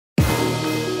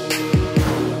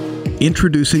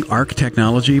Introducing ARC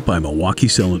technology by Milwaukee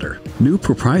Cylinder. New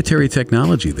proprietary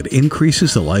technology that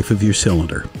increases the life of your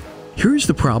cylinder. Here's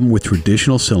the problem with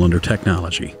traditional cylinder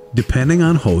technology. Depending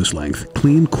on hose length,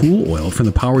 clean, cool oil from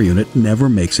the power unit never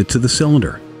makes it to the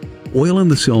cylinder. Oil in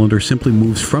the cylinder simply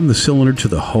moves from the cylinder to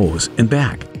the hose and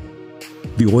back.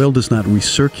 The oil does not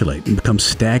recirculate and becomes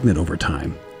stagnant over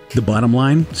time. The bottom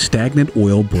line, stagnant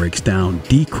oil breaks down,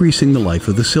 decreasing the life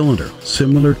of the cylinder,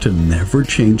 similar to never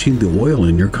changing the oil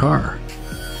in your car.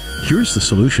 Here's the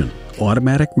solution: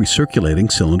 automatic recirculating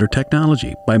cylinder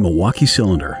technology by Milwaukee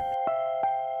Cylinder.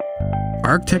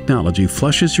 ARC technology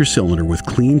flushes your cylinder with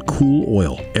clean, cool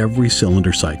oil every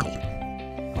cylinder cycle.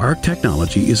 ARC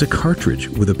technology is a cartridge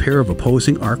with a pair of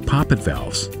opposing ARC poppet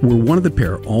valves, where one of the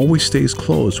pair always stays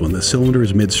closed when the cylinder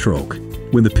is mid-stroke.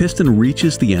 When the piston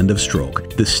reaches the end of stroke,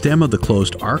 the stem of the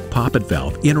closed ARC poppet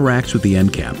valve interacts with the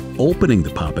end cap, opening the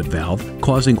poppet valve,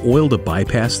 causing oil to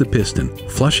bypass the piston,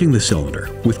 flushing the cylinder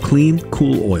with clean,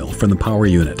 cool oil from the power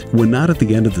unit. When not at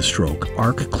the end of the stroke,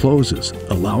 ARC closes,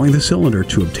 allowing the cylinder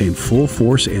to obtain full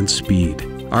force and speed.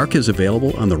 ARC is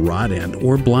available on the rod end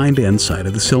or blind end side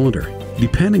of the cylinder.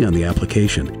 Depending on the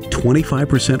application,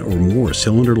 25% or more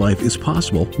cylinder life is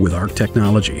possible with ARC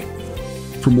technology.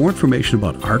 For more information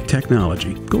about ARC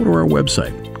technology, go to our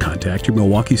website, contact your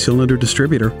Milwaukee Cylinder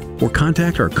distributor, or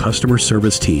contact our customer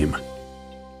service team.